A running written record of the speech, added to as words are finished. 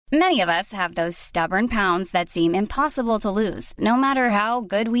Many of us have those stubborn pounds that seem impossible to lose, no matter how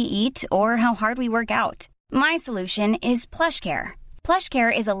good we eat or how hard we work out. My solution is PlushCare.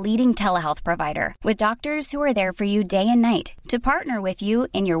 PlushCare is a leading telehealth provider with doctors who are there for you day and night to partner with you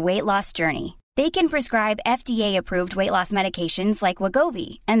in your weight loss journey. They can prescribe FDA-approved weight loss medications like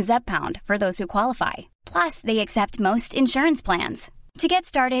Wegovy and Zepbound for those who qualify. Plus, they accept most insurance plans. To get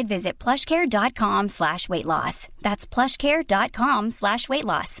started, visit plushcare.com/weightloss. That's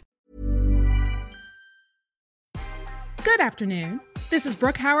plushcare.com/weightloss. Good afternoon. This is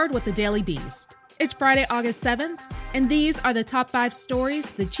Brooke Howard with the Daily Beast. It's Friday, August 7th, and these are the top 5 stories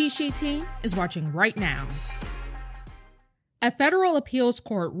the Cheat Sheet team is watching right now. A federal appeals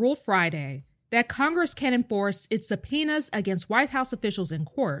court ruled Friday that Congress can enforce its subpoenas against White House officials in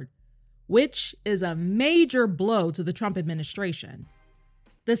court, which is a major blow to the Trump administration.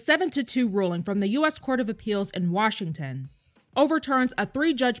 The 7-2 ruling from the U.S. Court of Appeals in Washington overturns a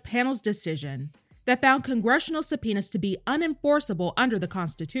 3-judge panel's decision that found congressional subpoenas to be unenforceable under the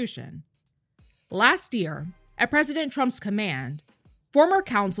Constitution. Last year, at President Trump's command, former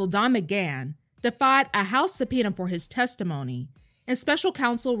counsel Don McGahn defied a House subpoena for his testimony in special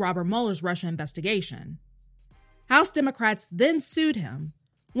counsel Robert Mueller's Russia investigation. House Democrats then sued him,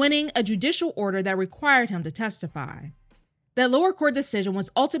 winning a judicial order that required him to testify. The lower court decision was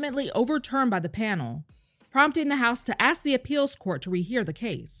ultimately overturned by the panel, prompting the House to ask the appeals court to rehear the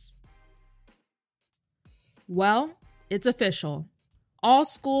case. Well, it's official. All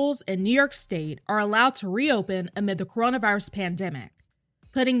schools in New York State are allowed to reopen amid the coronavirus pandemic,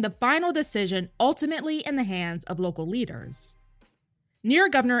 putting the final decision ultimately in the hands of local leaders. New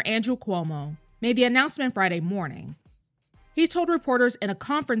York Governor Andrew Cuomo made the announcement Friday morning. He told reporters in a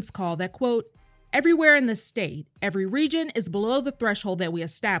conference call that, quote, "Everywhere in the state, every region is below the threshold that we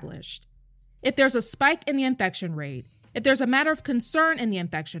established. If there's a spike in the infection rate, if there's a matter of concern in the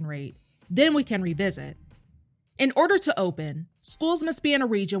infection rate, then we can revisit. In order to open, schools must be in a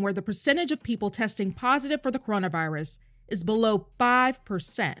region where the percentage of people testing positive for the coronavirus is below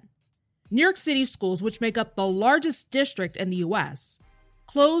 5%. New York City schools, which make up the largest district in the U.S.,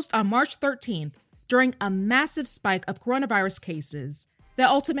 closed on March 13th during a massive spike of coronavirus cases that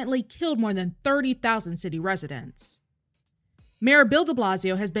ultimately killed more than 30,000 city residents. Mayor Bill de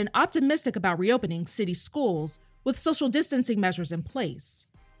Blasio has been optimistic about reopening city schools with social distancing measures in place,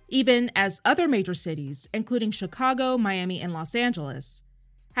 even as other major cities, including Chicago, Miami, and Los Angeles,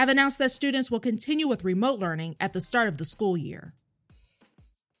 have announced that students will continue with remote learning at the start of the school year.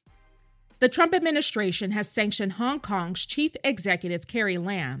 The Trump administration has sanctioned Hong Kong's chief executive Carrie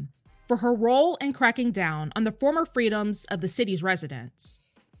Lam for her role in cracking down on the former freedoms of the city's residents.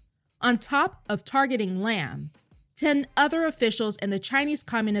 On top of targeting Lam, 10 other officials in the Chinese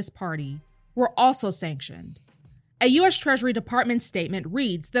Communist Party were also sanctioned. A U.S. Treasury Department statement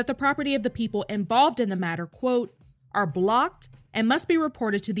reads that the property of the people involved in the matter, quote, are blocked and must be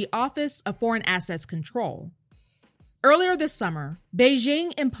reported to the Office of Foreign Assets Control. Earlier this summer,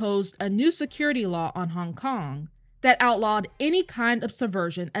 Beijing imposed a new security law on Hong Kong that outlawed any kind of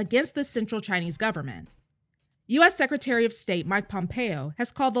subversion against the central Chinese government. U.S. Secretary of State Mike Pompeo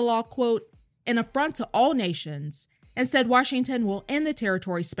has called the law, quote, an affront to all nations, and said Washington will end the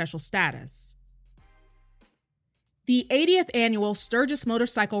territory's special status. The 80th annual Sturgis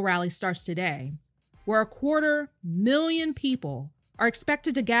Motorcycle Rally starts today, where 250,000 people are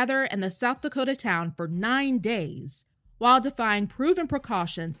expected to gather in the South Dakota town for 9 days while defying proven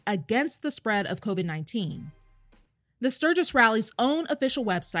precautions against the spread of COVID-19. The Sturgis Rally's own official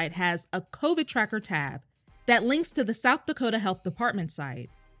website has a COVID tracker tab that links to the South Dakota Health Department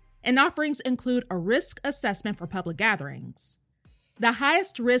site, and offerings include a risk assessment for public gatherings. The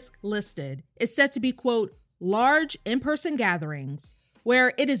highest risk listed is said to be, quote, large in-person gatherings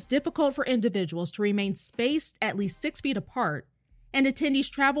where it is difficult for individuals to remain spaced at least 6 feet apart and attendees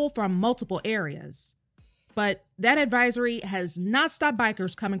travel from multiple areas. But that advisory has not stopped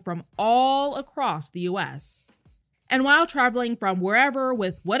bikers coming from all across the U.S. And while traveling from wherever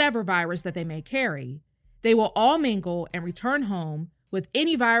with whatever virus that they may carry, they will all mingle and return home with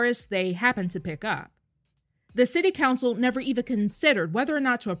any virus they happen to pick up. The city council never even considered whether or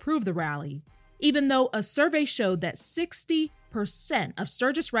not to approve the rally, even though a survey showed that 60% of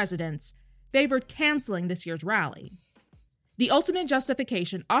Sturgis residents favored canceling this year's rally. The ultimate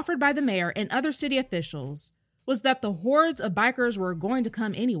justification offered by the mayor and other city officials was that the hordes of bikers were going to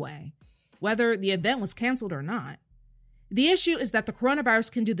come anyway, whether the event was canceled or not. The issue is that the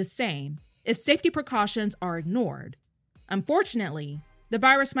coronavirus can do the same if safety precautions are ignored. Unfortunately, the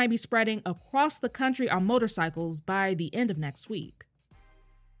virus might be spreading across the country on motorcycles by the end of next week.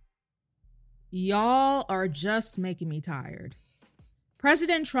 Y'all are just making me tired.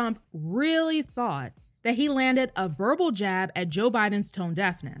 President Trump really thought that he landed a verbal jab at Joe Biden's tone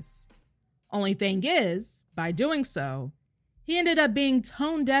deafness. Only thing is, by doing so, he ended up being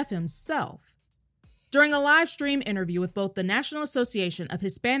tone deaf himself. During a live stream interview with both the National Association of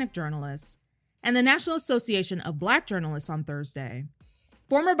Hispanic Journalists and the National Association of Black Journalists on Thursday,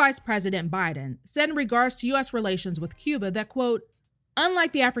 former Vice President Biden said in regards to U.S. relations with Cuba that, quote,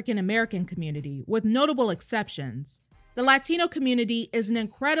 unlike the African American community, with notable exceptions, the Latino community is an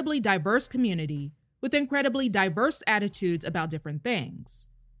incredibly diverse community with incredibly diverse attitudes about different things.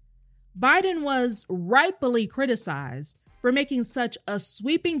 Biden was rightfully criticized for making such a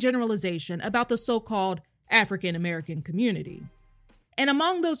sweeping generalization about the so-called African American community. And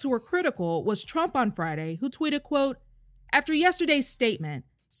among those who were critical was Trump on Friday, who tweeted, quote, after yesterday's statement,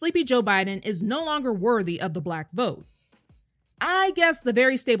 Sleepy Joe Biden is no longer worthy of the black vote. I guess the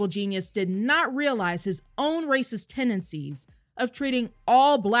very stable genius did not realize his own racist tendencies of treating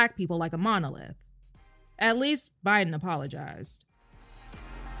all black people like a monolith. At least Biden apologized.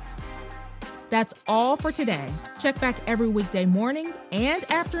 That's all for today. Check back every weekday morning and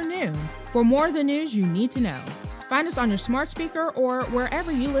afternoon for more of the news you need to know. Find us on your smart speaker or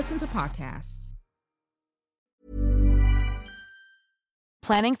wherever you listen to podcasts.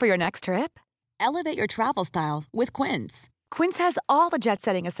 Planning for your next trip? Elevate your travel style with Quince. Quince has all the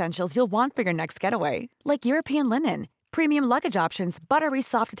jet-setting essentials you'll want for your next getaway, like European linen, premium luggage options, buttery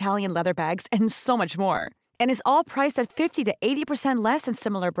soft Italian leather bags, and so much more. And is all priced at 50 to 80% less than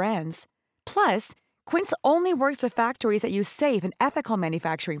similar brands. Plus, Quince only works with factories that use safe and ethical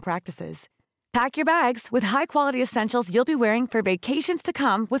manufacturing practices. Pack your bags with high-quality essentials you'll be wearing for vacations to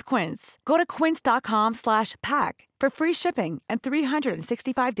come with Quince. Go to quince.com/pack for free shipping and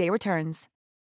 365-day returns.